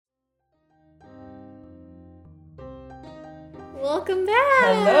Welcome back.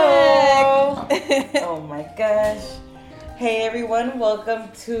 Hello. Oh my gosh. Hey everyone,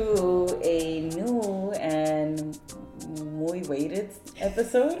 welcome to a new and muy waited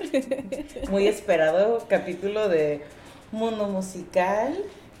episode. Muy esperado capítulo de Mundo Musical.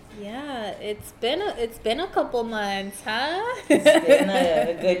 Yeah, it's been a couple months, huh? It's been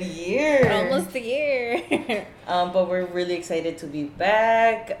a good year. Almost a year. But we're really excited to be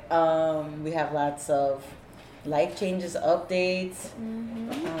back. We have lots of life changes, updates.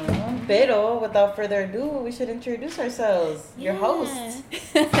 Mm-hmm. Pero without further ado, we should introduce ourselves. Your host.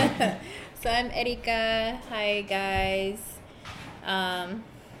 So I'm Erika. Hi guys. I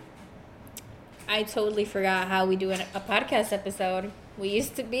totally forgot how we do a podcast episode. We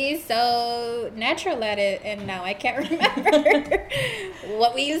used to be so natural at it, and now I can't remember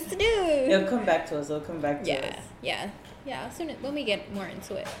what we used to do. It'll come back to us. Yeah. As soon as when we get more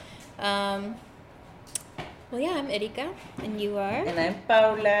into it. Well, yeah, I'm Erika, and you are. And I'm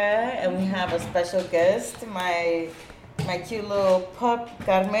Paula, and we have a special guest, my cute little pup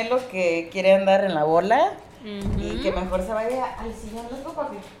Carmelo, que quiere andar en la bola. Mm-hmm. Y que mejor se vaya al sillón. Let's go,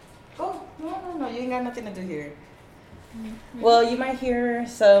 papi. Go. No, you ain't got nothing to do here. Mm-hmm. Well, you might hear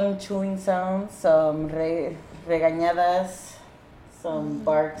some chewing sounds, some regañadas, some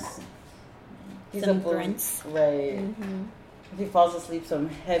barks. Some grunts. Right. Mm-hmm. If he falls asleep, some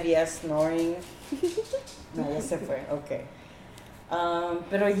heavy ass snoring. No, ya se fue. Okay.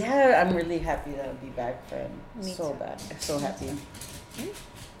 Pero yeah, I'm really happy that I'll be back, friend. Me so too. bad. I'm so happy.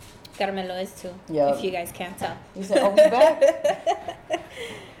 Carmelo is too. Yep. If you guys can't tell. You said, oh, we back?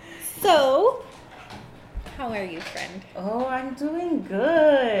 So, how are you, friend? Oh, I'm doing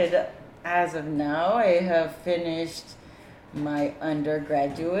good. As of now, I have finished my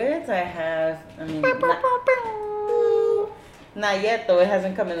undergraduate. Not yet, though. It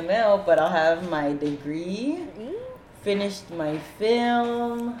hasn't come in the mail, but I'll have my degree. Finished my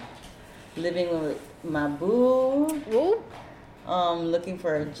film. Living with my boo. Ooh. Looking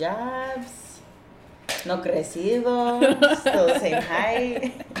for jobs. No crecido. Still the same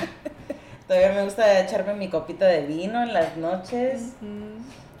height. Todavía me gusta echarme mi copita de vino en las noches. Mm-hmm.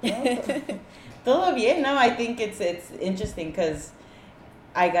 No, todo bien. No, I think it's interesting because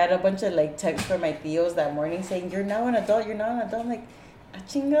I got a bunch of like texts from my tios that morning saying, you're now an adult. I'm like, ah,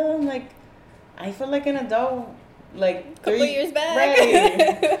 chinga. I'm like, I feel like an adult like Couple years back.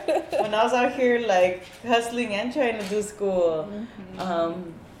 Right. When I was out here like hustling and trying to do school.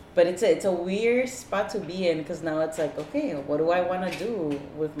 Mm-hmm. But it's a weird spot to be in because now it's like, okay, what do I want to do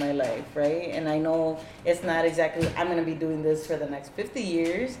with my life, right? And I know it's not exactly, I'm going to be doing this for the next 50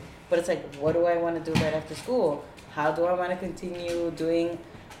 years, but it's like, what do I want to do right after school? How do I want to continue doing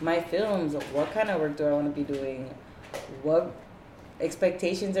my films? What kind of work do I want to be doing? What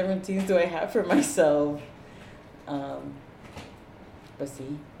expectations and routines do I have for myself? Pues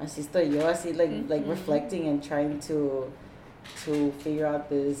sí, así estoy yo, así like reflecting and trying to figure out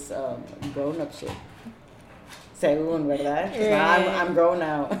this grown-up shit. Según, ¿verdad? 'Cause now I'm grown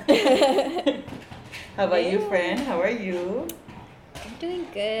out. How about you, friend? How are you? I'm doing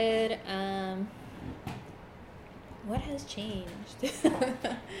good. What has changed?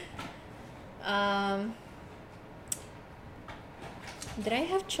 Did I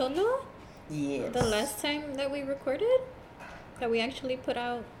have Cholo Yes. the last time that we recorded? That we actually put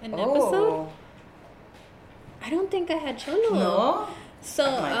out an episode? I don't think I had Cholo. No? So,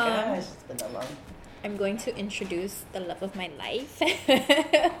 oh my gosh, it's been that long. I'm going to introduce the love of my life.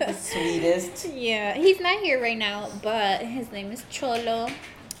 The sweetest. Yeah, he's not here right now, but his name is Cholo.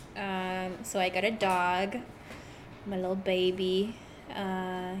 So I got a dog, my little baby.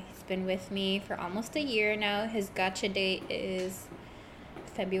 He's been with me for almost a year now. His gotcha date is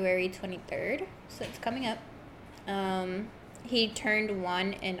February 23rd, so it's coming up. He turned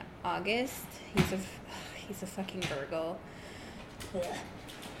 1 in August. He's a fucking Virgo.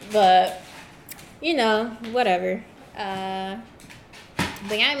 But, you know, whatever. But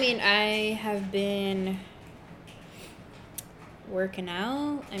yeah, I mean, I have been working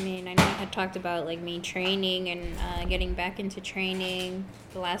out. I mean, I know I had talked about like me training and getting back into training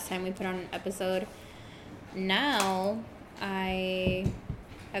the last time we put on an episode. Now I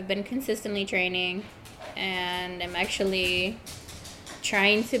have been consistently training, and I'm actually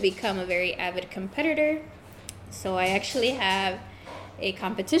trying to become a very avid competitor. So I actually have a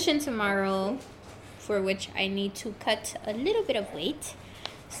competition tomorrow for which I need to cut a little bit of weight.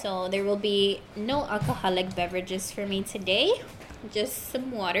 So there will be no alcoholic beverages for me today, just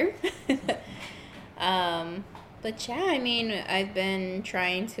some water. But yeah, I mean, I've been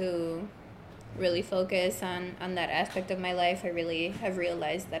trying to really focus on that aspect of my life. I really have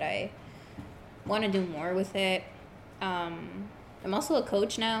realized that I want to do more with it. I'm also a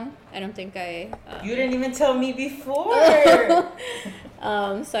coach now. I don't think I. You didn't even tell me before.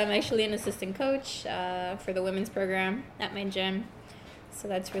 So I'm actually an assistant coach for the women's program at my gym. So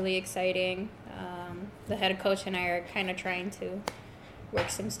that's really exciting. The head coach and I are kind of trying to work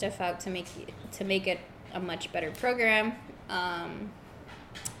some stuff out to make it a much better program.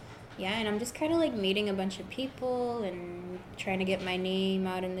 Yeah, and I'm just kind of like meeting a bunch of people and trying to get my name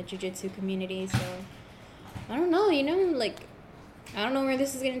out in the jiu-jitsu community. So I don't know, like I don't know where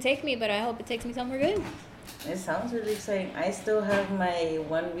this is going to take me, but I hope it takes me somewhere good. It sounds really exciting. I still have my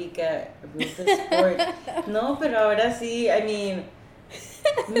 1 week at Rufus Sport. No, pero ahora sí, I mean,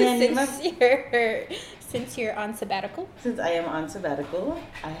 since you're on sabbatical. Since I am on sabbatical,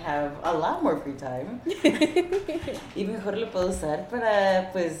 I have a lot more free time. Y mejor lo puedo usar para,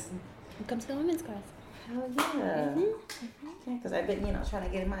 pues... Come to the women's class. Hell yeah. Because I've been, trying to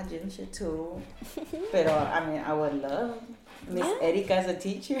get in my gym shit too. Pero, I mean, I would love Miss Erika as a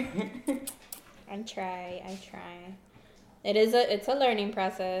teacher. I try. It's a learning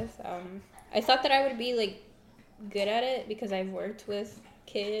process. I thought that I would be like good at it because I've worked with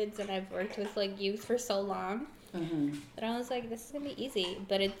kids and I've worked with like youth for so long. Mm-hmm. But I was like, this is gonna be easy,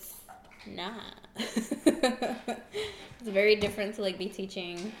 but it's not. It's very different to like be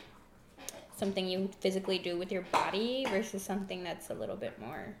teaching something you physically do with your body versus something that's a little bit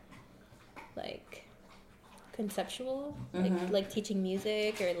more like conceptual, like teaching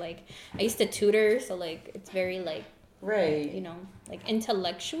music, or like I used to tutor, so like it's very like like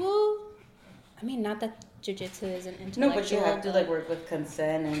intellectual. I mean, not that jiu-jitsu isn't intellectual. No, but you have to like work with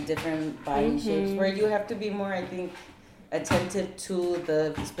consent and different body shapes where you have to be more, I think, attentive to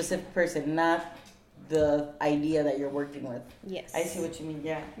the specific person, not the idea that you're working with. Yes, I see what you mean.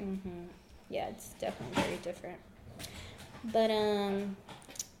 Yeah. Yeah, it's definitely very different. But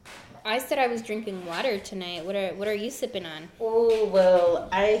I said I was drinking water tonight. What are you sipping on? Oh, well,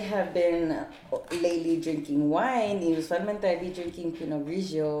 I have been lately drinking wine. Y usualmente I be drinking Pinot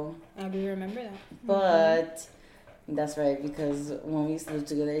Grigio. I do remember that. But that's right, because when we used to live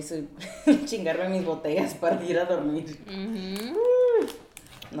together, I used to chingarme mis botellas para ir a dormir.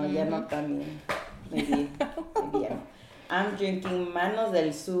 No, ya no también. Maybe yeah. I'm drinking Manos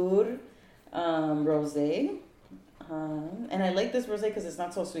del Sur rosé. And I like this rosé because it's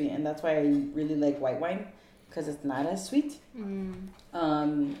not so sweet, and that's why I really like white wine, because it's not as sweet.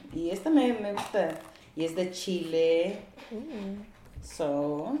 Y esta me gusta. Y es de Chile.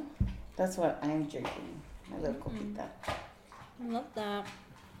 So that's what I'm drinking. My little copita. I love that.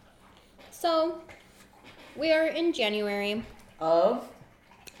 So we are in January of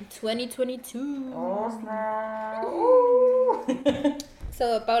 2022. Oh, snap.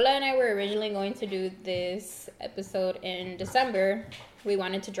 So Paula and I were originally going to do this episode in December. We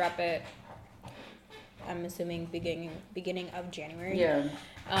wanted to drop it, I'm assuming beginning of January. Yeah.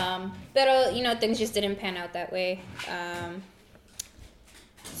 But things just didn't pan out that way.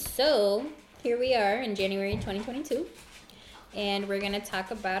 So here we are in January 2022, and we're gonna talk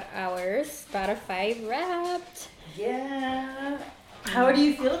about our Spotify Wrapped. Yeah. How do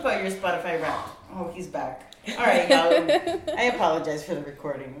you feel about your Spotify Wrapped? Oh, he's back. All right, y'all. I apologize for the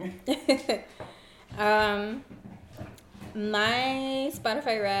recording. My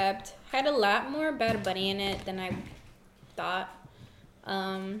Spotify Wrapped had a lot more Bad Bunny in it than I thought.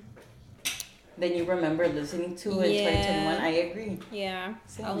 Then you remember listening to in 2021. I agree. Yeah.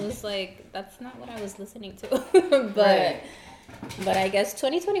 Same. I was like, that's not what I was listening to. But I guess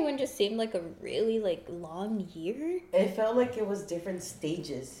 2021 just seemed like a really like long year. It felt like it was different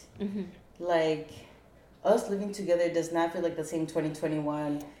stages. Like us living together does not feel like the same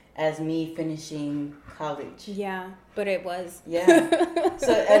 2021 as me finishing college. Yeah, but it was. Yeah.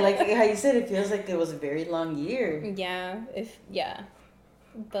 So I like how you said it feels like it was a very long year. Yeah.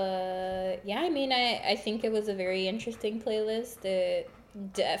 But yeah, I mean, I think it was a very interesting playlist. It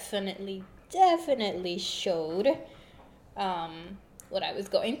definitely showed what I was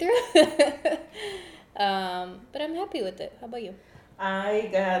going through. But I'm happy with it. How about you? I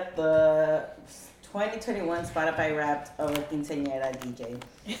got the 2021 Spotify Wrapped of a quinceañera DJ.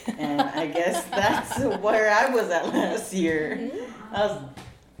 And I guess that's where I was at last year. I was...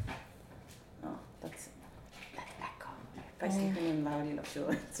 Oh, that's echo. If I say her name loud enough,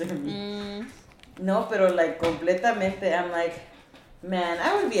 she'll answer me. No, pero like completamente, I'm like, man,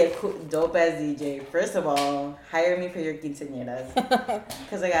 I would be a cool, dope-ass DJ. First of all, hire me for your quinceañeras.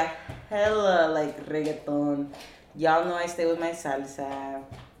 Because I got hella like reggaeton. Y'all know I stay with my salsa.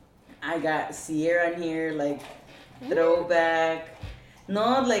 I got Sierra in here, like, throwback.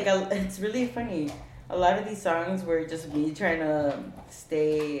 No, like, it's really funny. A lot of these songs were just me trying to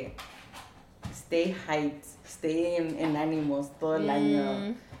stay hyped, stay en ánimos todo el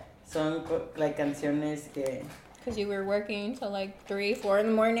año. Son like canciones que... Because you were working till like 3, 4 in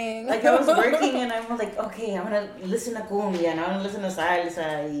the morning. Like I was working and I was like, okay, I'm going to listen to cumbia and I'm going to listen to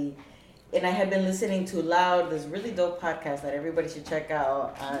salsa. And I had been listening to Loud, this really dope podcast that everybody should check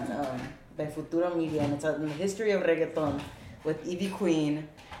out on by Futuro Media. And it's on the history of reggaeton with Ivy Queen.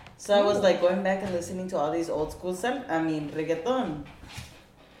 So I was like going back and listening to all these old school reggaeton.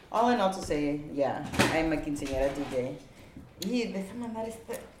 All in all to say, yeah, I'm a quinceañera DJ. Y déjame mandar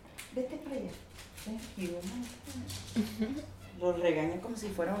vete para allá. Thank you. Los regaño como si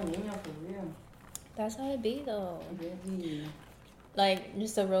fuera un niño, for real. That's how it be, though. Really. Like,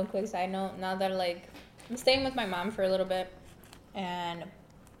 just a real quick side note, now that, like, I'm staying with my mom for a little bit, and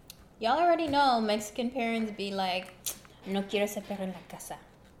y'all already know Mexican parents be like, no quiero ese perro en la casa.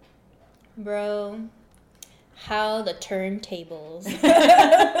 Bro, how the turntables.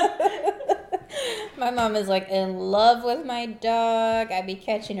 My mom is, like, in love with my dog. I be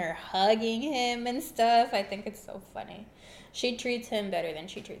catching her hugging him and stuff. I think it's so funny. She treats him better than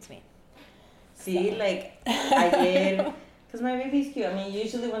she treats me. See, so. Like, ayer... Because my baby's cute. I mean,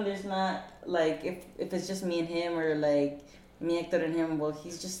 usually when there's not, like, if it's just me and him or, like, me, Hector, and him, well,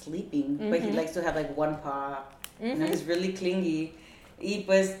 he's just sleeping. Mm-hmm. But he likes to have, like, one paw. Mm-hmm. You know, he's really clingy. Y,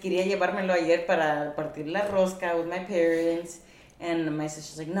 pues, quería llevármelo ayer para partir la rosca with my parents. And my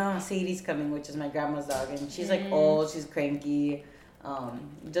sister's like, no, Sadie's coming, which is my grandma's dog. And she's, like, old. She's cranky.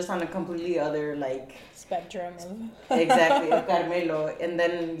 Just on a completely other, like... spectrum of... Exactly, of Carmelo. And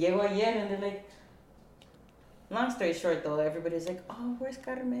then llego ayer and they're like... Long story short, though, everybody's like, oh, where's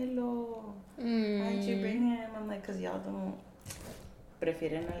Carmelo? Why'd you bring him? I'm like, because y'all don't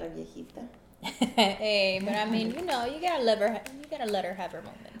prefieren a la viejita. Hey, but I mean, you know, you gotta let her have her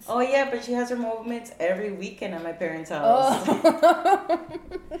moments. Oh, yeah, but she has her moments every weekend at my parents' house. Oh.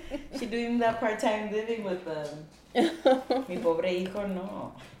 She's doing that part-time living with them. Mi pobre hijo,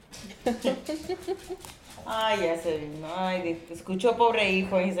 no. Yes, no, escucho pobre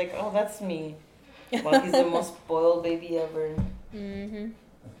hijo, and he's like, oh, that's me. Well, he's the most spoiled baby ever. Mm-hmm.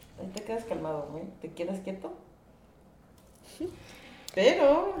 Te quedas calmado, ¿eh? ¿Te quedas quieto?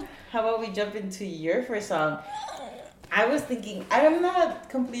 Pero, how about we jump into your first song? I was thinking, I'm not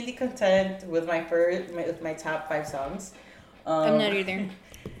completely content with my top 5 songs. I'm not either.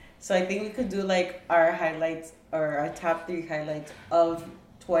 So I think we could do like our highlights or our top 3 highlights of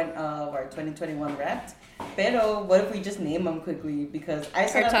our 2021 Wrapped. Pero what if we just name them quickly? Because I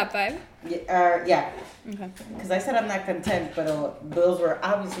said our top 5. Yeah. Okay. Because I said I'm not content, but those were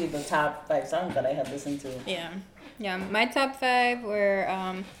obviously the top 5 songs that I had listened to. Yeah. My top 5 were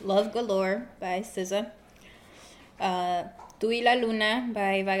Love Galore by SZA, Tú y la Luna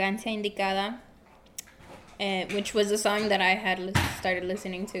by Vagancia Indicada, which was a song that I had started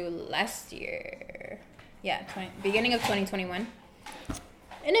listening to last year. Yeah, beginning of 2021.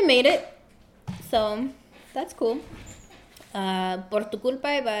 And it made it. So, that's cool. Por tu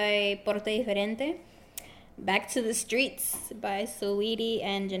culpa by Porte Diferente. Back to the Streets by Saweetie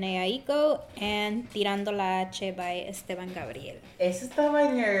and Jhené Aiko. And Tirando la H by Esteban Gabriel. Eso estaba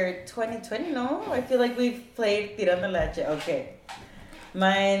in your 2020, no? I feel like we've played Tirando la H. Okay.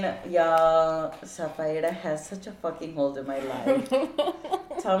 Mine, y'all, Zafaera has such a fucking hold in my life.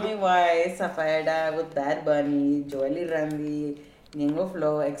 Tell me why Zafaera with Bad Bunny, Joel y Randy, Ñengo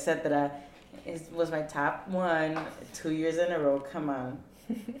Flow, etc. Was my top 1 2 years in a row. Come on.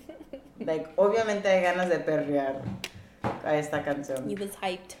 Like, obviamente hay ganas de perrear a esta canción. You was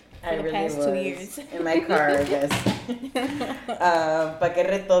hyped for I the really past was. 2 years. In my car, I guess. Pa' que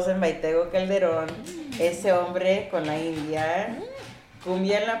retosen by Tego Calderón. Ese hombre con la India.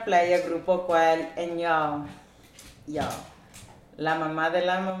 Cumbia en la playa, Grupo Cual. And y'all. La mamá de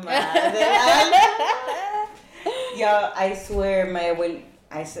la mamá de la... Y'all, I swear, I would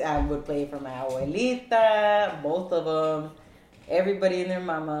play for my abuelita, both of them, everybody and their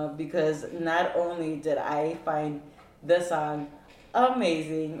mama, because not only did I find the song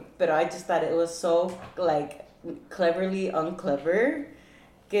amazing, but I just thought it was so, like, cleverly unclever.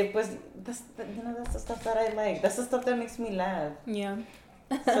 Que pues, that's the stuff that I like. That's the stuff that makes me laugh. Yeah.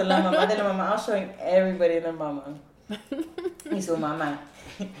 So, la mamá de la mamá, I was showing everybody and their mama. Y su mamá.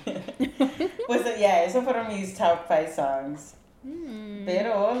 Pues, yeah, eso fueron mis top 5 songs.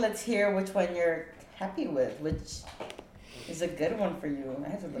 Pero let's hear which one you're happy with, which is a good one for you. I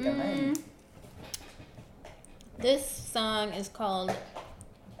have to look at mine. This song is called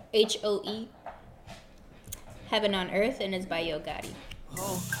HOE, Heaven on Earth, and it's by Yo Gotti.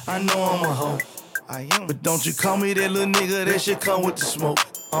 I know I'm a hoe, I am. But don't you call me that little nigga that should come with the smoke.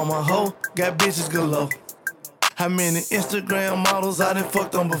 I'm a hoe, got bitches galore. How many Instagram models I done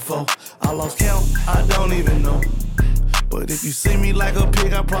fucked on before? I lost count, I don't even know. But if you see me like a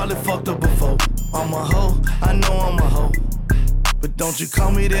pig, I probably fucked her before. I'm a hoe, I know I'm a hoe. But don't you call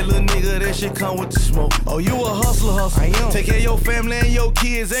me that little nigga, that shit come with the smoke. Oh, you a hustler. I am. Take care of your family and your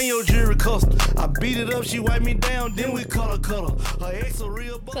kids and your jewelry custom. I beat it up, she wiped me down, then we color. Her ex a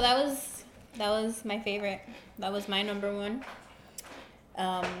real So that was my favorite. That was my number one.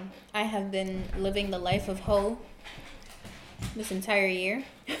 I have been living the life of hoe this entire year.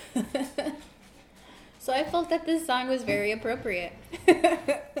 So I felt that this song was very appropriate.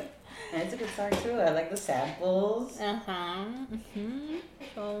 And it's a good song too. I like the samples. So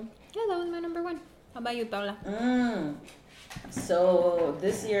yeah, that was my number one. How about you, Paula? So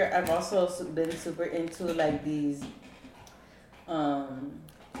this year I've also been super into like these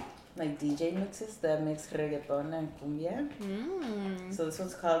like DJ mixes that mix reggaeton and cumbia. So this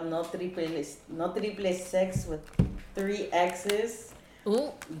one's called No Triple Sex with 3 X's.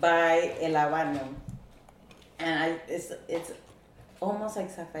 Ooh. By El Habano. And it's almost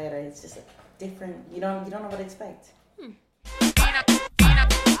like Zafaera. It's just different. You don't know what to expect.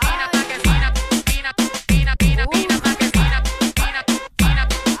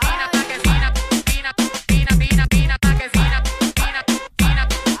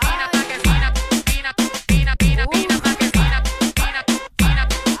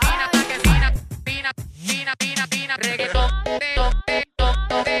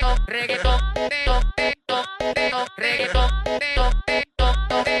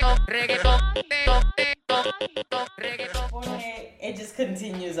 It just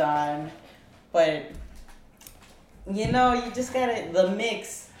continues on, but you know, you just gotta the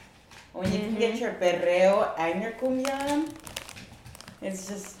mix when you can get your perreo and your cumbia. It's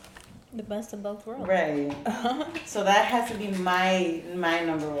just the best of both worlds, right? So that has to be my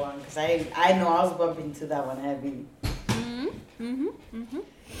number one because I know I was bumping to that one heavy.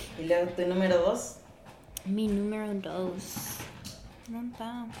 Y luego tu número 2. Mi número 2.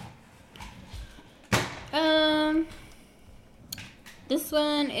 This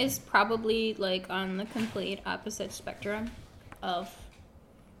one is probably like on the complete opposite spectrum of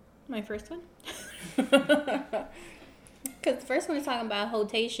my first one. Because the first one is talking about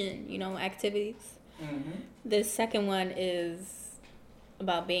hotation, you know, activities. The second one is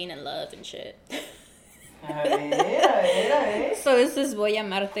about being in love and shit. So this is Voy a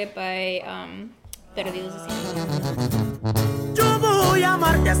Amarte by Perdidos de Tiempo. Yo voy a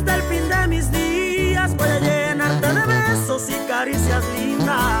amarte hasta el fin de mis días. Voy a llenarte de besos y caricias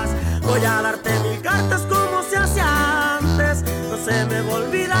lindas. Voy a darte 1000 cartas como se hacía antes. No se me va a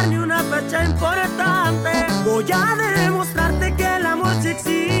olvidar ni una fecha importante. Voy a demostrarte que el amor sí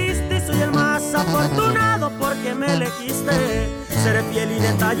existe. Y soy el más afortunado porque me elegiste. Seré fiel y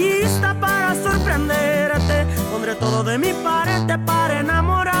detallista para sorprenderte. Pondré todo de mi parte para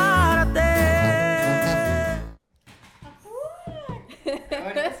enamorarte.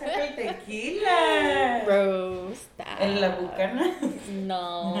 Ahora saca el tequila. Bro, stop. En la bucana.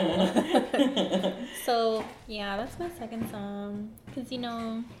 No. So, yeah, that's my second song. Because, you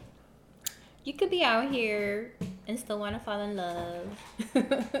know, you could be out here and still want to fall in love.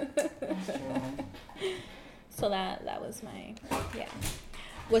 So that was my, yeah.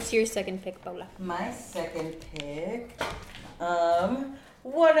 What's your second pick, Paula? My second pick,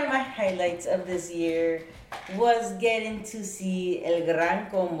 one of my highlights of this year was getting to see El Gran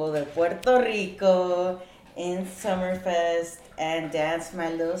Combo de Puerto Rico in Summerfest and dance my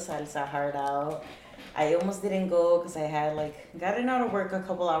little salsa heart out. I almost didn't go because I had gotten out of work a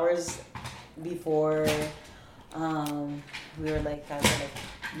couple hours before. We were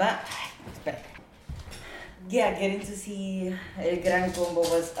but yeah, getting to see El Gran Combo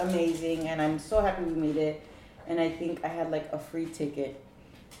was amazing, and I'm so happy we made it. And I think I had a free ticket,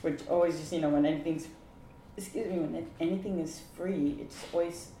 which always just, when anything is free, it just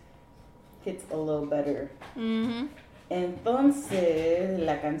always hits a little better. Entonces,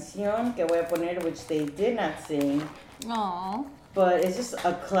 la canción que voy a poner, which they did not sing, Aww. but it's just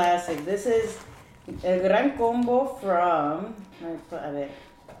a classic. This is El Gran Combo from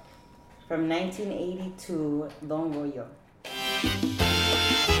 1982, Don Goyo.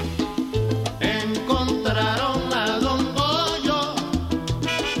 Encontraron a Don Goyo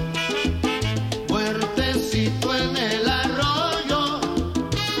muertecito en el arroyo,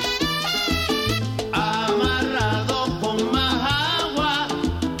 amarrado con más agua,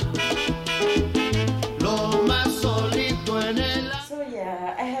 lo más solito en el. So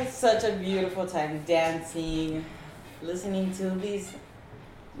yeah, I had such a beautiful time dancing, listening to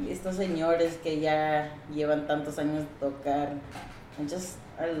estos señores que ya llevan tantos años de tocar.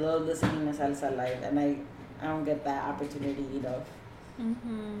 I love listening to salsa live, and I don't get that opportunity enough.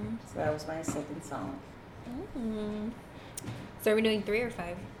 Mm-hmm. So that was my second song. Mm-hmm. So are we doing 3 or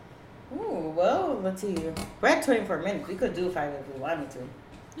 5? Ooh, well, let's see. We're at 24 minutes. We could do 5 if we wanted to.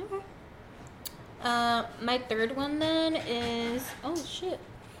 Okay. My third one then is shit.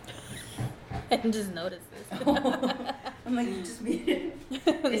 I just noticed this. I'm like, you just beat it.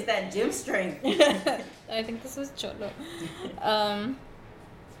 It's that gym strength. I think this was Cholo.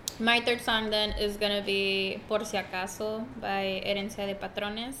 My third song then is gonna be Por Si Acaso by Herencia de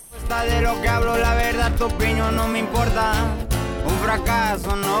Patrones. Está de lo que hablo, la verdad, tu opinión no me importa. Un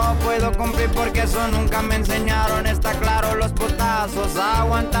fracaso no puedo cumplir porque eso nunca me enseñaron. Está claro, los putazos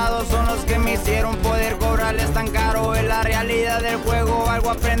aguantados son los que me hicieron poder cobrarles tan caro. Es la realidad del juego,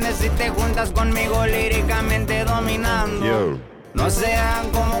 algo aprendes si te juntas conmigo líricamente dominando. Yo. No sean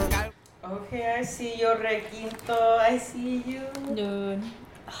como Okay, I see you, Requinto. I see you. Dude.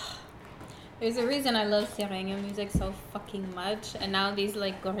 There's a reason I love Sierreño music so fucking much. And now these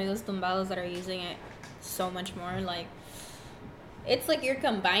like corridos tumbados that are using it so much more. Like, it's like you're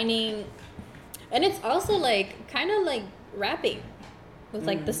combining. And it's also like kind of like rapping with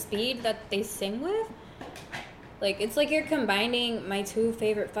like the speed that they sing with. Like, it's like you're combining my two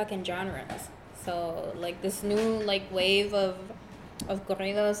favorite fucking genres. So like this new like wave of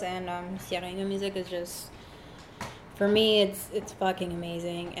corridos and Sierreño music is just, for me, it's fucking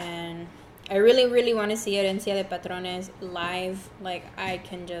amazing. And I really want to see Herencia de Patrones live. Like, I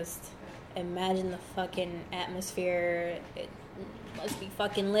can just imagine the fucking atmosphere. It must be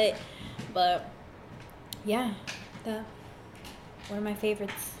fucking lit. But yeah, one of my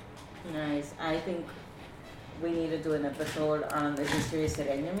favorites. Nice. I think we need to do an episode on the history of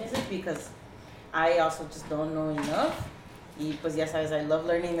Sierreño music because I also just don't know enough. Y pues ya sabes, I love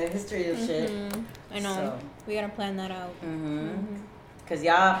learning the history of shit. I know. So. We gotta plan that out. Because,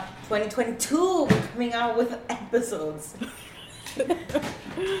 yeah, 2022, we're coming out with episodes.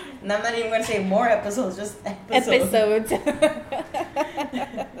 And I'm not even going to say more episodes, just episodes.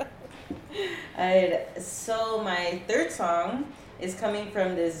 Alright, so my third song is coming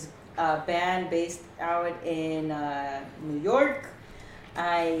from this band based out in New York.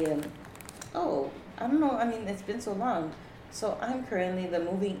 I don't know, I mean, it's been so long. So I'm currently the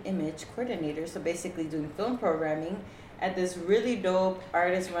moving image coordinator, so basically doing film programming at this really dope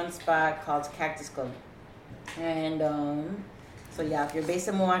artist-run spot called Cactus Club. And so yeah, if you're based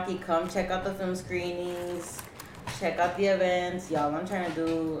in Milwaukee, come check out the film screenings, check out the events. Y'all, I'm trying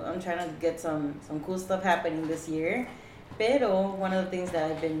to get some cool stuff happening this year. Pero one of the things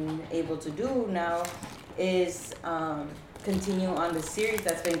that I've been able to do now is continue on the series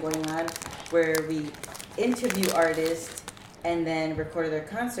that's been going on where we interview artists and then record their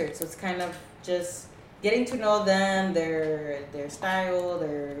concerts. So it's kind of just getting to know them, their style,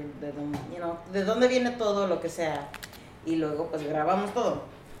 de dónde viene todo lo que sea. Y luego pues grabamos todo.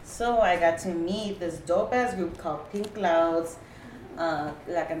 So I got to meet this dope ass group called Pink Clouds.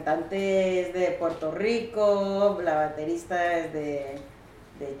 La cantante es de Puerto Rico, la baterista es de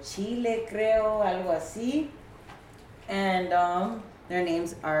Chile, creo, algo así. And their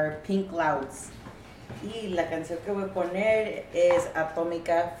names are Pink Clouds. Y la canción que voy a poner es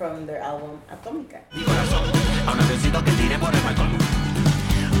Atómica from their album Atómica. Mi corazón, aún necesito que tire por el balcón.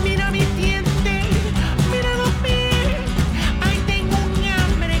 Mira mis dientes, mira los pies. Ahí tengo un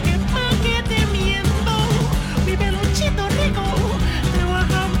hambre que pa' que te miento. Mi peluchito rico, te voy a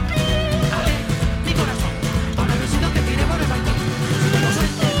romper. Ale, mi corazón, aún necesito que tire por el balcón. Si te lo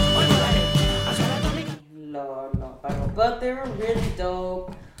suelto, hoy volaré hacia la atómica. No, but they were really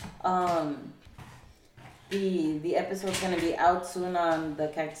dope. The episode's gonna be out soon on the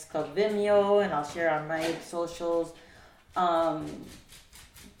Cactus Club Vimeo, and I'll share on my socials.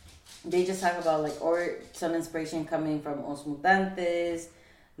 They just talk about some inspiration coming from Os Mutantes,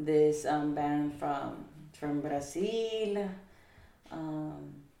 this band from Brazil.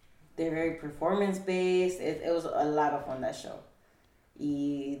 They're very performance based. It was a lot of fun, that show.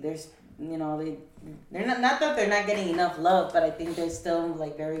 There's they're not that they're not getting enough love, but I think they're still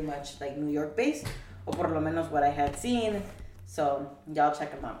very much New York based. Or por lo menos what I had seen. So, y'all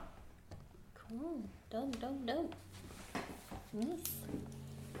check them out. Cool. Dope. Nice.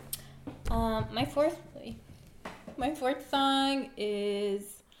 My fourth song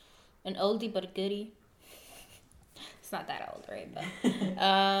is an oldie but a goodie. It's not that old, right?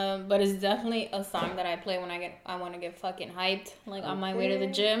 But it's definitely a song that I play when I want to get fucking hyped, on my way to the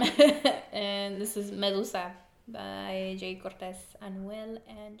gym. And this is Medusa by Jay Cortez, Anuel,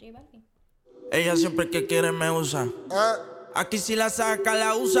 and J Balvin. Ella siempre que quiere me usa. Aquí si la saca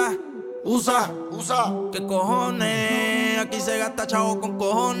la usa. Usa, usa. ¿Qué cojones? Aquí se gasta chavo con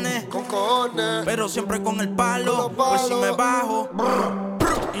cojones. Con cojones. Pero siempre con el palo. Con los Por si me palos. bajo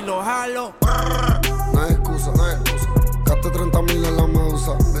y lo jalo. No hay excusa, no hay excusa. Gasté 30,000 en la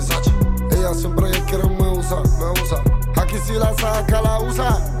Medusa. Versace. Ella siempre quiere me usa. Aquí si la saca, la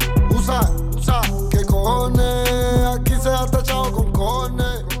usa. Usa. ¿Qué cojones? Aquí se gasta chavo con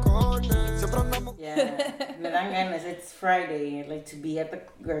cojones. Siempre andamos. Yeah, me dan ganas. It's Friday, like to be at the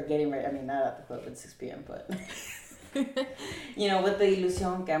or getting ready. I mean, not at the club at 6 p.m. But you know, with the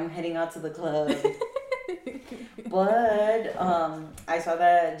ilusión que I'm heading out to the club. But I saw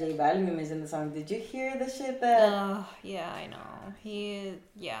that J Balvin is in the song. Did you hear the shit that? Yeah, I know.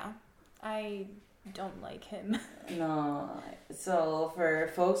 I don't like him. No. So for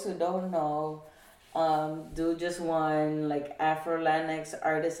folks who don't know, dude just won like Afro Latinx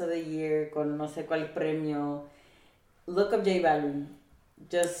Artist of the Year con no sé cuál premio. Look up J Balvin.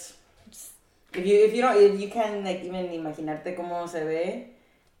 Just if you can like even imaginarte cómo se ve,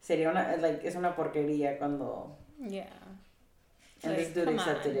 sería una like es una porquería cuando. Yeah. And this dude come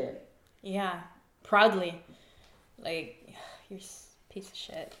accepted on. it. Yeah, proudly. Like, you're a piece of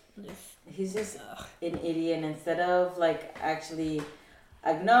shit. He's just an idiot. And instead of like actually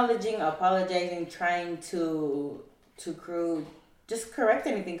acknowledging, apologizing, trying to just correct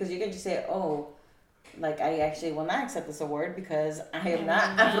anything, because you can just say, oh, like I actually will not accept this award because I am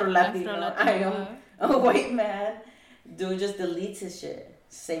not Afro-Latino. I am a white man. Dude just deletes his shit.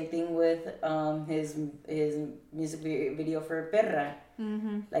 Same thing with his music video for Perra.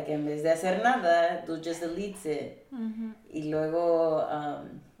 Mm-hmm. Like en vez de hacer nada, dude just deletes it. Mm-hmm. Y luego,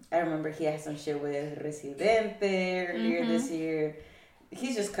 I remember he had some shit with Residente earlier this year.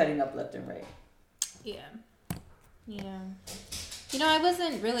 He's just cutting up left and right. Yeah. You know, I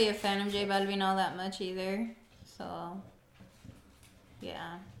wasn't really a fan of J Balvin all that much either. So,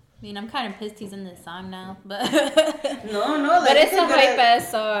 yeah. I mean, I'm kind of pissed he's in this song now, but No, like, but it's a hype ass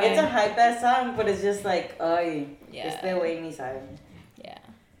song. It's a hype ass song, but it's just like, ay, Yeah. este güey ni sabe. Yeah.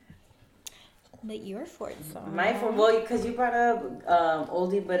 But your fourth song. Well, because you brought up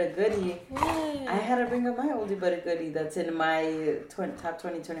oldie but a goodie. I had to bring up my oldie but a goodie that's in my top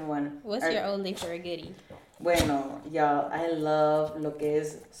 2021. What's your oldie for a goodie? Bueno, y'all, I love lo que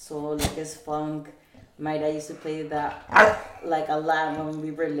es soul, lo que es funk. My dad used to play that like a lot when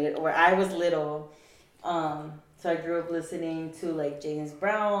we were little, or I was little. So I grew up listening to like James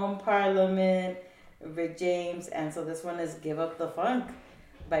Brown, Parliament, Rick James, and so this one is Give Up the Funk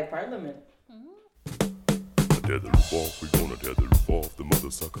by Parliament. Tether roof off, we gonna tether roof off the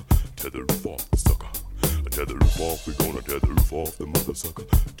mother sucker. Tether roof off the sucker. Tether roof off, we gonna tether roof off the mother sucker.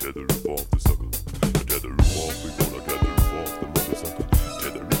 Tether roof off the sucker. Tether roof off, we gonna tether roof off the mother sucker.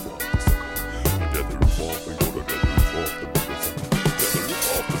 Tether roof off the sucker. Tether roof off, we gonna tether roof off the mother sucker. Tether roof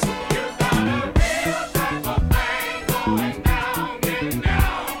off the sucker. You got a real type of thing going down, getting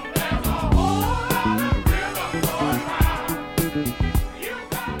down. There's a whole lot of rhythm going round. You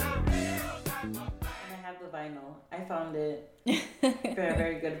got a real type of thing. And I have the vinyl. I found it for a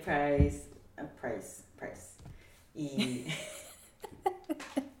very good price. Price. Y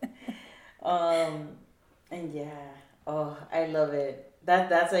and yeah, I love it.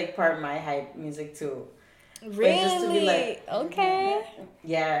 That's like part of my hype music too. Really? Like, just to be like, okay.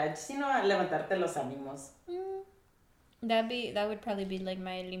 Yeah, just levantarte los ánimos. That would probably be like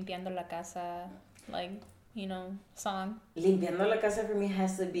my limpiando la casa, like, song. Limpiando la casa for me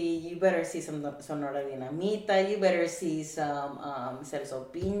has to be, you better see some Sonora Dinamita, you better see some Celso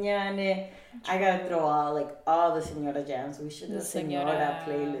Piña in it. I gotta throw all the Señora jams. We should do a Señora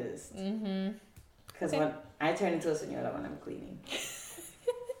playlist. Mm-hmm. Because when I turn into a Señora when I'm cleaning.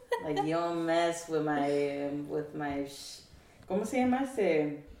 Like, you don't mess with my ¿cómo se llama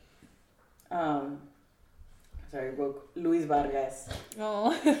ese? Sorry, Luis Vargas.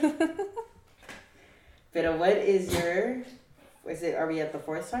 Oh. Pero what is your, are we at the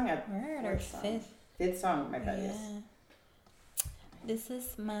fourth song? We're at our fifth. Fifth song, my bad, yes. This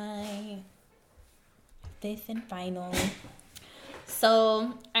is my fifth and final.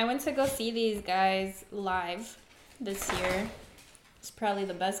 So, I went to go see these guys live this year. It's probably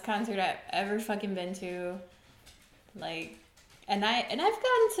the best concert I've ever fucking been to. Like, and I've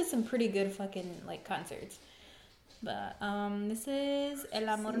gotten to some pretty good fucking, like, concerts. But, this is El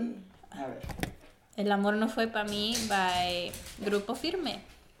Amor... El Amor No Fue Pa' Mí by Grupo Firme.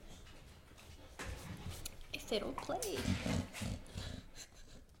 If it'll play.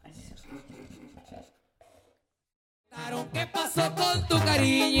 ¿Qué pasó con tu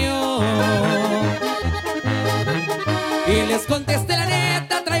cariño? Y les contesté la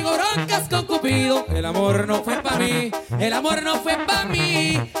neta, traigo broncas con Cupido. El amor no fue pa' mí, el amor no fue pa'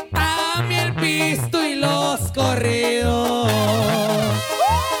 mí. pisto y los corridos.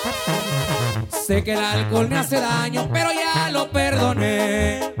 Sé que el alcohol me hace daño, pero ya lo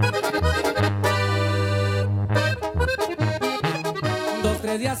perdoné.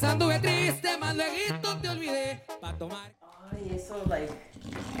 2-3 días anduve triste, más luego te olvidé pa' tomar. Ay, eso, like,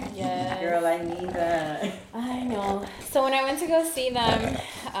 Yeah. girl, I need that. I know. So when I went to go see them,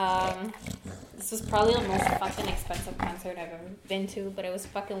 this was probably the most fucking expensive concert I've ever been to, but it was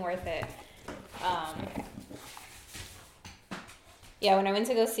fucking worth it. Yeah, when I went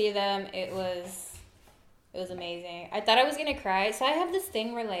to go see them, it was amazing. I thought I was gonna cry. So I have this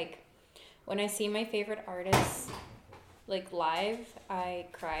thing where, like, when I see my favorite artists, like, live, I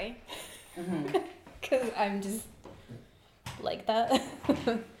cry. Because I'm just like that.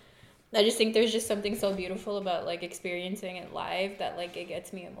 I just think there's just something so beautiful about, like, experiencing it live that, like, it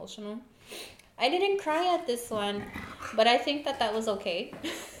gets me emotional. I didn't cry at this one, but I think that was okay.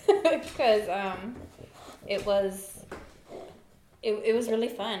 Because it was really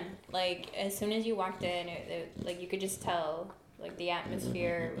fun. Like, as soon as you walked in, it like, you could just tell, like, the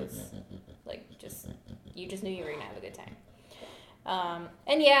atmosphere was, like, you just knew you were gonna have a good time.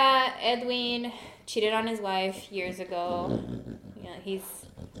 And yeah, Edwin cheated on his wife years ago. Yeah,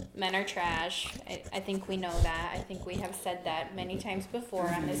 men are trash. I think we know that. I think we have said that many times before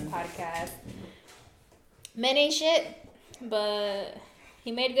on this podcast. Men ain't shit, but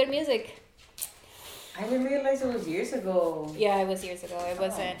he made good music. I didn't realize it was years ago. Yeah, it was years ago. It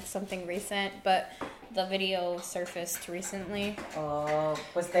wasn't something recent, but the video surfaced recently. Oh,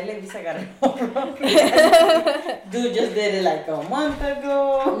 pues Televisa got it all wrong. Dude just did it like a month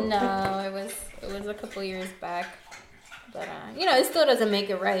ago. No, it was a couple years back. But it still doesn't make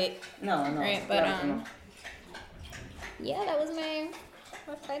it right. No. Right, but no. yeah, that was my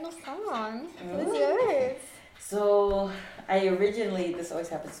final song. What was yours? So I originally, this always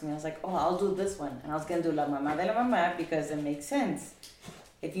happens to me, I was like, oh, I'll do this one. And I was going to do La Mamá de la Mamá because it makes sense.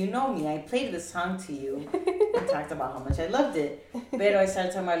 If you know me, I played this song to you and talked about how much I loved it. Pero I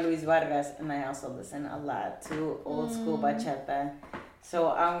started talking about Luis Vargas, and I also listen a lot to old school bachata. So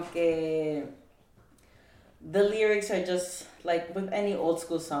aunque the lyrics are just, like, with any old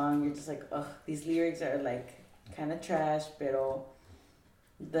school song, you're just like, ugh, these lyrics are, like, kind of trash, pero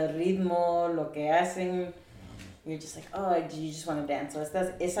the ritmo, lo que hacen, you're just like, oh, you just want to dance. So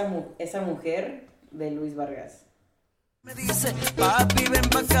esta es esa mujer de Luis Vargas. Me dice, papi ven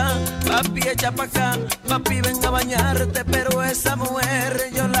pa' acá, papi echa pa' acá, papi ven a bañarte, pero esa mujer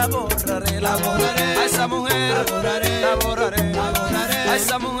yo la borraré, a esa mujer la borraré, a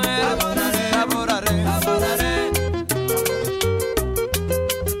esa mujer la borraré.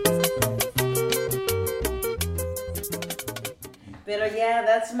 Pero yeah,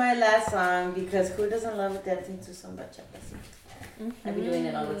 that's my last song because who doesn't love dancing to some bachata? I be doing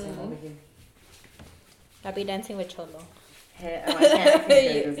it all the time over here. I'll be dancing with Cholo.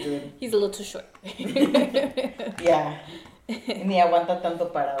 He's a little too short. Yeah. Ni aguanta tanto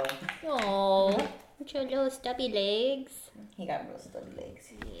parado. Oh, Cholo, stubby legs. He got real stubby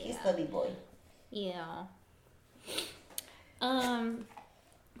legs. He's stubby boy. Yeah.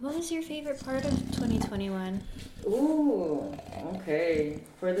 What was your favorite part of 2021? Ooh, okay.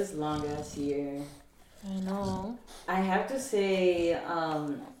 For this long ass year. I know. I have to say, I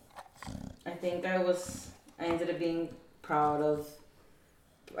think I ended up being proud of,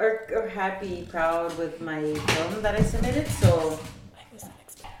 or happy, proud with my film that I submitted. So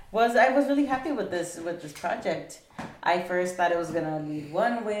I was really happy with this project. I first thought it was gonna lead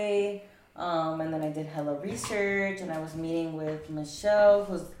one way, and then I did hella research, and I was meeting with Michelle,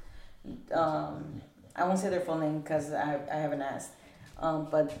 who's I won't say their full name because I haven't asked,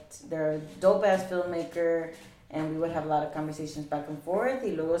 but they're a dope ass filmmaker. And we would have a lot of conversations back and forth.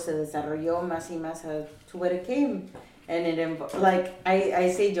 Y luego se desarrolló más y más to what it came. And it, like,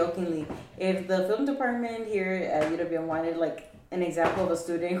 I say jokingly, if the film department here at UWM wanted, like, an example of a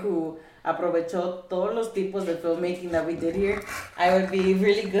student who aprovechó todos los tipos de filmmaking that we did here, I would be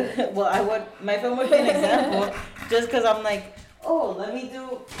really good. Well, my film would be an example. Just because I'm like, oh, let me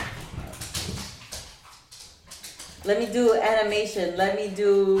do animation, let me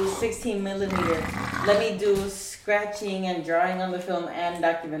do 16 millimeter, let me do scratching and drawing on the film and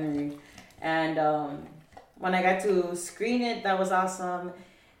documentary. And when I got to screen it, that was awesome.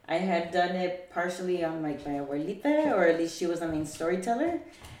 I had done it partially on like my abuelita, or at least she was the main storyteller.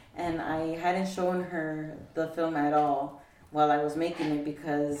 And I hadn't shown her the film at all while I was making it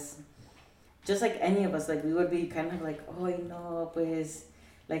because just like any of us, like we would be kind of like, oh, no, pues...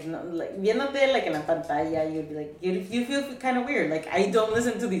 Like, no, like viéndote like en la pantalla, you'd be like, you feel kind of weird. Like, I don't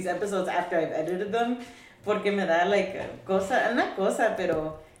listen to these episodes after I've edited them, porque me da like cosa, una cosa,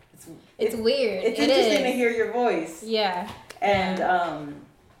 pero It's weird. It's It interesting is. to hear your voice. Yeah. And Yeah.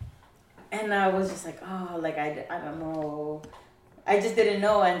 and I was just like, oh, like I don't know. I just didn't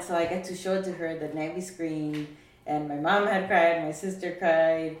know, and so I got to show it to her the night we screened, and my mom had cried, my sister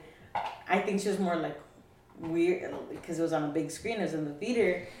cried. I think she was more like weird because it was on a big screen, it was in the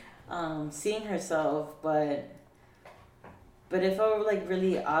theater, seeing herself, but it felt like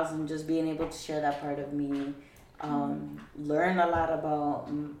really awesome just being able to share that part of me, learn a lot about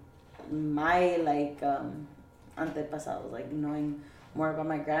my like antepasados, like knowing more about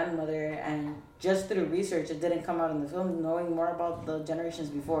my grandmother, and just through research, it didn't come out in the film, knowing more about the generations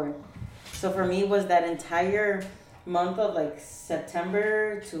before. So for me, was that entire month of like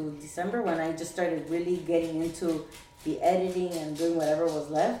September to December when I just started really getting into the editing and doing whatever was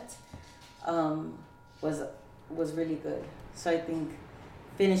left, was really good. So I think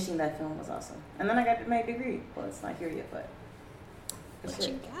finishing that film was awesome. And then I got my degree. Well, it's not here yet, but But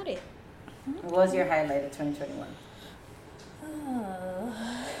you got it. what was your highlight of 2021? Oh.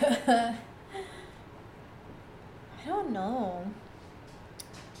 I don't know.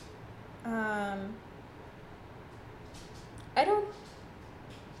 I don't.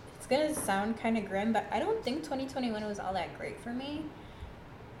 It's gonna sound kind of grim, but I don't think 2021 was all that great for me.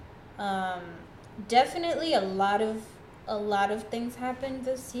 Definitely a lot of things happened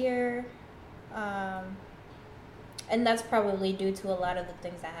this year, and that's probably due to a lot of the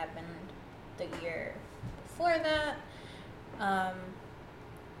things that happened the year before that.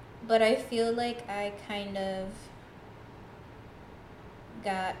 But I feel like I kind of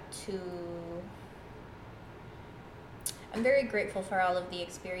got to. I'm very grateful for all of the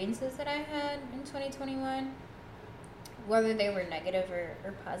experiences that I had in 2021, whether they were negative or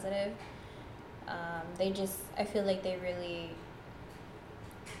positive. I feel like they really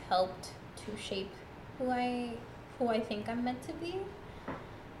helped to shape who I think I'm meant to be.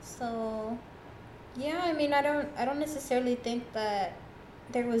 So, yeah, I mean, I don't necessarily think that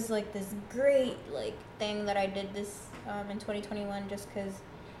there was like this great like thing that I did this in 2021 just because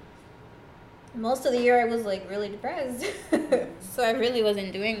most of the year I was like really depressed. So I really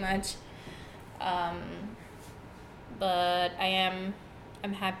wasn't doing much. But I'm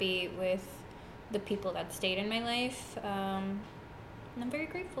happy with the people that stayed in my life. And I'm very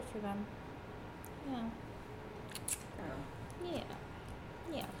grateful for them. Yeah. Yeah.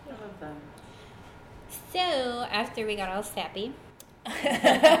 Yeah. I love that. So after we got all sappy,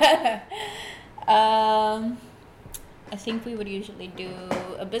 I think we would usually do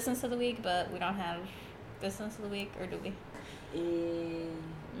a business of the week, but we don't have business of the week, or do we?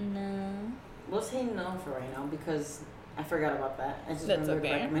 No. We'll say no for right now because I forgot about that. I just That's remembered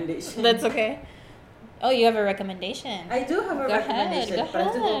okay. the recommendation. That's okay. Oh, you have a recommendation. I do have a Go ahead, recommendation, go but I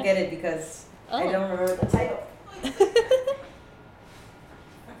have to go ahead. get it because I Oh. don't remember the title.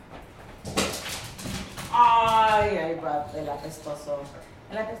 Ay, I brought el apestoso.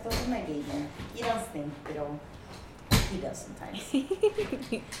 El apestoso es my baby. He don't stink, pero he does sometimes.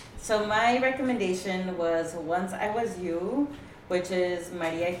 So my recommendation was Once I Was You, which is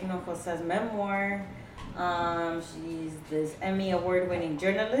Maria Hinojosa's memoir. She's this Emmy award-winning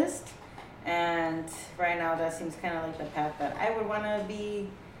journalist, and right now that seems kind of like the path that I would want to be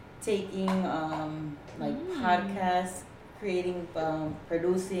taking, like podcasts, creating,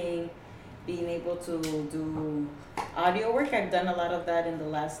 producing, being able to do audio work. I've done a lot of that in the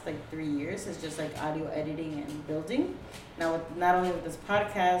last like 3 years. It's just like audio editing and building. Now, with, not only with this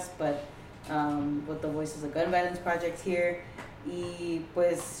podcast, but with the Voices of Gun Violence Project here. Y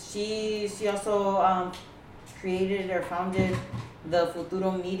pues she also created or founded the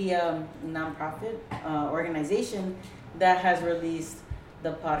Futuro Media nonprofit organization that has released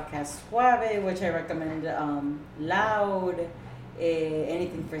the podcast Suave, which I recommend, Loud,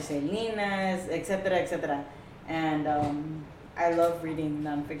 Anything for Salinas, etc., etc. And I love reading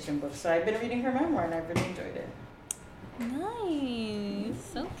nonfiction books, so I've been reading her memoir and I've really enjoyed it.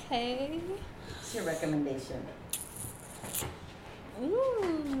 Nice. Okay. What's your recommendation?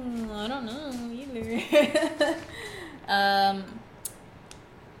 Ooh, I don't know either.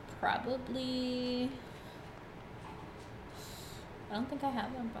 Probably. I don't think I have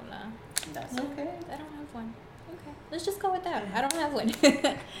one, Paula. That's No, okay. I don't have one. Okay, let's just go with that. I don't have one.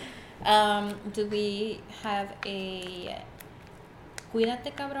 Do we have a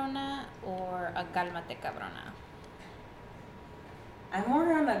Cuídate Cabrona or a Cálmate Cabrona? I'm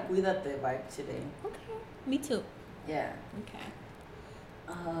more on a Cuídate vibe today. Okay, me too. Yeah. Okay.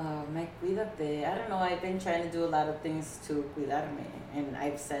 My Cuídate, I don't know, I've been trying to do a lot of things to cuidarme, and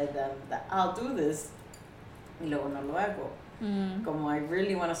I've said that I'll do this, y luego no lo hago. Como I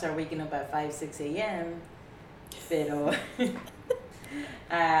really want to start waking up at 5, 6 a.m., pero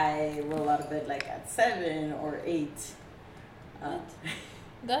I roll out of bed like at 7 or 8.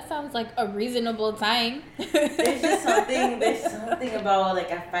 That sounds like a reasonable time. There's something about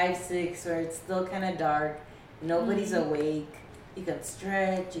like at 5, 6 where it's still kind of dark. Nobody's awake. You can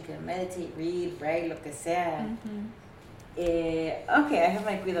stretch, you can meditate, read, write, lo que sea. Okay, I have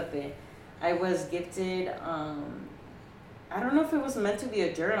my Cuídate. I was gifted, I don't know if it was meant to be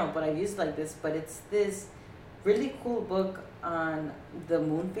a journal, but I've used it like this, but it's this really cool book on the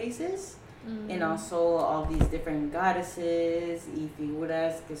moon phases. And also all these different goddesses y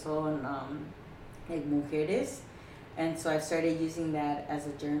figuras que son like mujeres. And so I've started using that as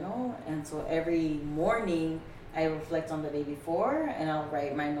a journal. And so every morning I reflect on the day before and I'll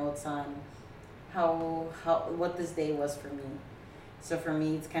write my notes on what this day was for me. So for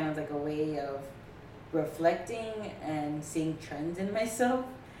me, it's kind of like a way of reflecting and seeing trends in myself.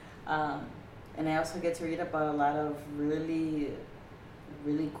 And I also get to read about a lot of really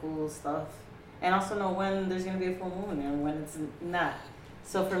cool stuff. And also know when there's going to be a full moon and when it's not.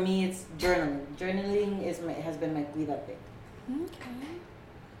 So for me, it's journaling. Journaling has been my Cuídate. Okay.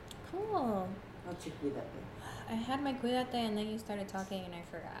 Cool. What's your Cuídate? I had my Cuídate and then you started talking and I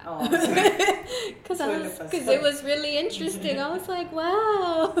forgot. Oh, Because it was really interesting. I was like,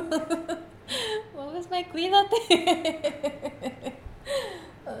 wow. What was my Cuídate?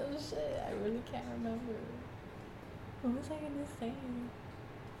 Oh shit, I really can't remember. What was I gonna say?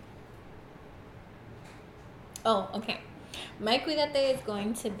 Oh, okay. My Cuídate is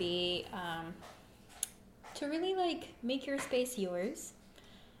going to be to really like make your space yours.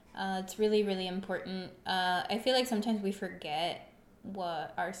 It's really, really important. I feel like sometimes we forget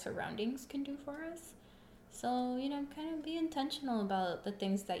what our surroundings can do for us. So, kind of be intentional about the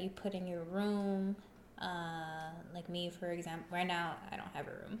things that you put in your room. Like me, for example, right now I don't have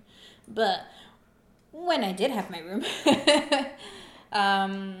a room. But when I did have my room,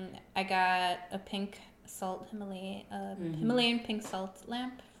 I got a pink salt Himalayan pink salt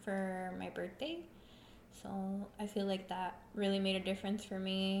lamp for my birthday. So I feel like that really made a difference for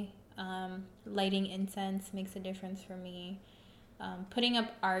me. Lighting incense makes a difference for me. Putting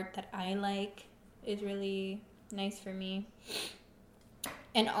up art that I like is really nice for me.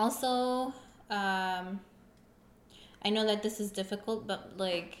 And also, I know that this is difficult, but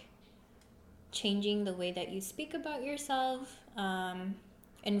like changing the way that you speak about yourself,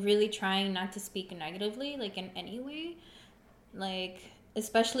 and really trying not to speak negatively, like in any way, like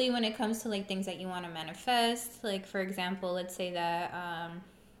especially when it comes to like things that you want to manifest. Like for example, let's say that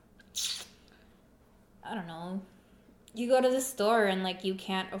I don't know, you go to the store and like you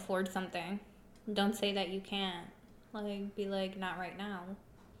can't afford something. Don't say that you can't. Like be like, not right now.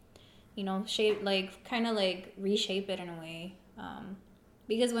 Shape, like kind of like reshape it in a way,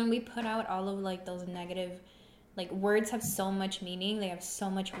 because when we put out all of like those negative, like words have so much meaning, they have so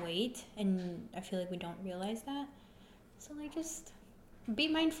much weight, and I feel like we don't realize that. So like just be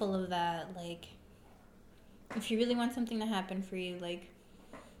mindful of that. Like if you really want something to happen for you, like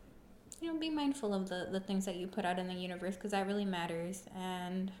be mindful of the things that you put out in the universe, because that really matters.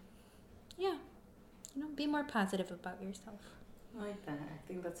 And yeah, be more positive about yourself. I like that. I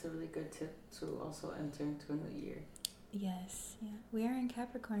think that's a really good tip to also enter into a new year. Yes, yeah. We are in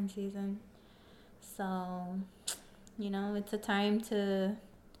Capricorn season. So, it's a time to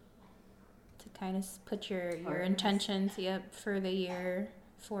kind of put your intentions for the year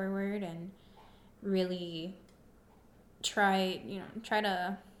forward and really try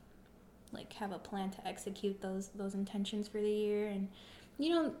to like have a plan to execute those intentions for the year. And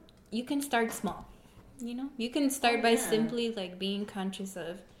you can start small. You can start by simply like being conscious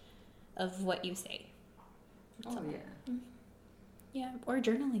of what you say. Yeah, or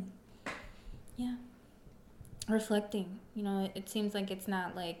journaling. Yeah. Reflecting. It seems like it's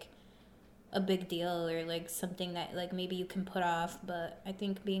not like a big deal or like something that like maybe you can put off, but I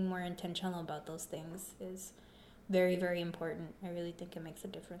think being more intentional about those things is very, very important. I really think it makes a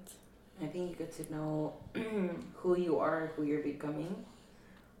difference. I think you get to know who you are, who you're becoming,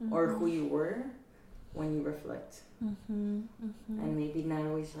 or who you were when you reflect. And maybe not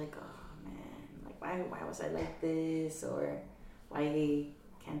always like, oh man, like why was I like this, or why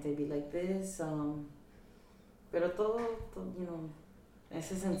can't I be like this? Pero todo,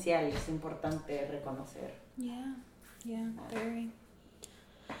 es esencial, es importante reconocer. Yeah, very.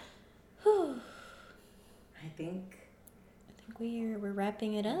 I think we're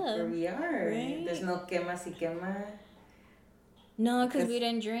wrapping it up. Here we are. Right? There's no quema si quema. No, because we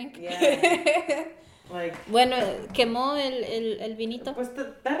didn't drink. Yeah. Like, bueno, quemó el vinito. Pues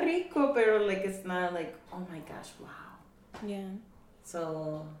está rico, pero like it's not like, oh my gosh, wow. Yeah.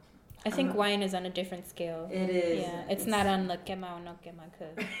 So I think wine is on a different scale. It is. Yeah, it's not on the quema o no quema.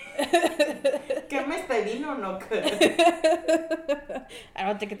 ¿Quema este vino o no? I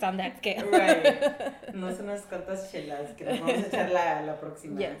don't think it's on that scale. Right. No son unas cuantas chelas que nos vamos a echar la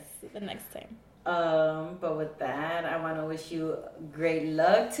próxima. Yes, the next time. But with that, I want to wish you great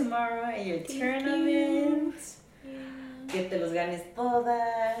luck tomorrow at your tournament. Que te los ganes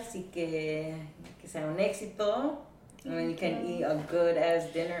todas y que sea un éxito. And then you can eat a good ass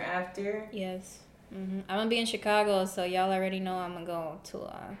dinner after. Yes. I'm gonna be in Chicago, so y'all already know I'm gonna go to.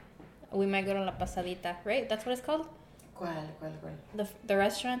 We might go to La Pasadita, right? That's what it's called. ¿Cuál? The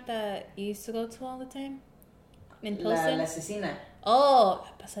restaurant that you used to go to all the time. In La Pilsen. Asesina. Oh,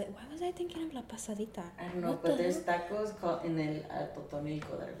 La Pasadita. Why was I thinking of La Pasadita? I don't know, but there's tacos called in el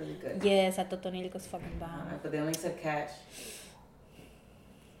Totonilco that are really good. Yes, at Totonilco's fucking bomb. But they only accept cash.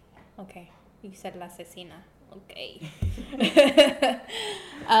 Okay, you said La Asesina. Okay.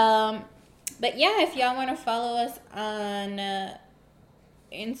 But yeah, if y'all want to follow us on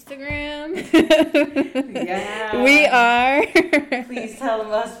Instagram, yeah, we are. Please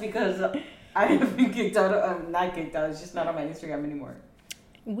tell us because I have been kicked out. Not kicked out. It's just not on my Instagram anymore.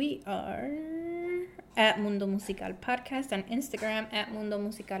 We are at Mundo Musical Podcast on Instagram, at Mundo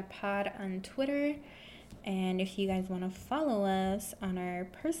Musical Pod on Twitter. And if you guys want to follow us on our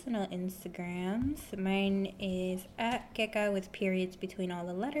personal Instagrams, mine is at Keka with periods between all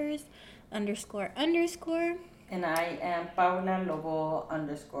the letters, __. And I am Paula Lobo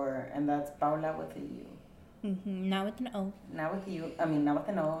 _ and that's Paula with a U. Mm-hmm. Not with an O. Not with you. I mean, not with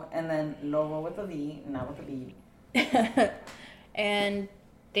an O. And then Lobo with a V, not with a B. And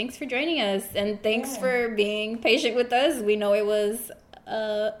thanks for joining us. And thanks for being patient with us. We know it was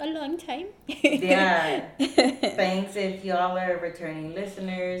a long time. Yeah. Thanks if y'all are returning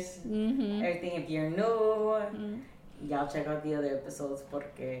listeners. Mm-hmm. Everything if you're new. Y'all check out the other episodes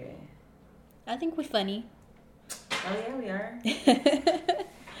porque... I think we're funny. Oh yeah, we are.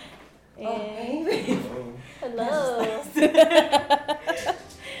 Hello.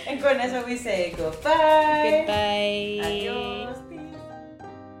 And con eso we say goodbye. Goodbye. Adios.